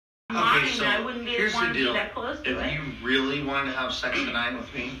Okay, so I wouldn't here's the deal. that close to if you really wanted to have sex tonight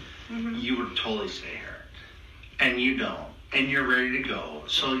with me, you would totally stay here. And you don't. And you're ready to go.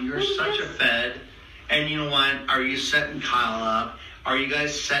 So you're such a fed. And you know what? Are you setting Kyle up? Are you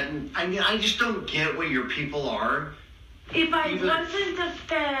guys setting... I mean, I just don't get what your people are. If I wasn't a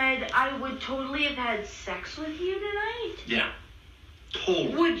fed, I would totally have had sex with you tonight. Yeah.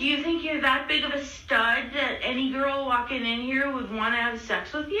 Totally. Would you think you're that big of a stud that any girl walking in here would want to have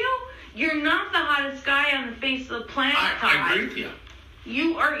sex with you? You're not the hottest guy on the face of the planet, Todd. I agree with you.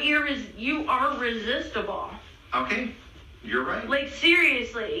 You are irresistible. Okay. You're right. Like,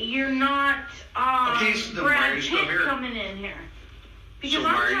 seriously, you're not okay, so Brad Pitt coming in here. Because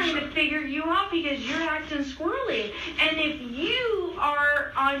I'm trying to figure you out because you're acting squirrely. And if you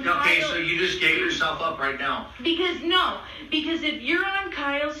are on Okay, so you just gave yourself up right now. Because if you're on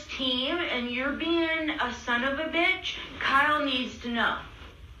Kyle's team and you're being a son of a bitch, Kyle needs to know.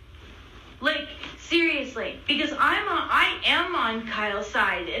 Like, seriously. Because I am on Kyle's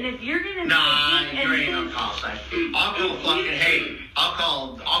side. And if you're going to Nah, you ain't on Kyle's side. I'll go I'll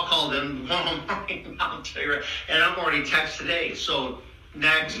call them I'll tell you right. And I'm already text today, so...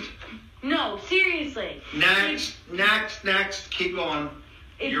 Next. No, seriously. Next. Keep going.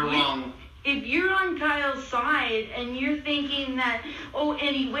 You're wrong. If you're on Kyle's side and you're thinking that,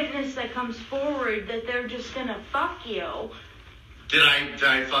 any witness that comes forward that they're just gonna fuck you. Did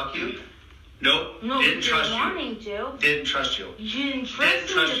I fuck you? Nope. No, didn't trust you. Wanting to. Didn't trust you. You didn't trust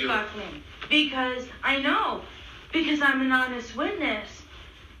me to fuck me. Because I know. Because I'm an honest witness.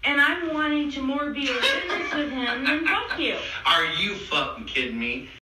 And I'm wanting to more be a witness with him than fuck you. Are you fucking kidding me?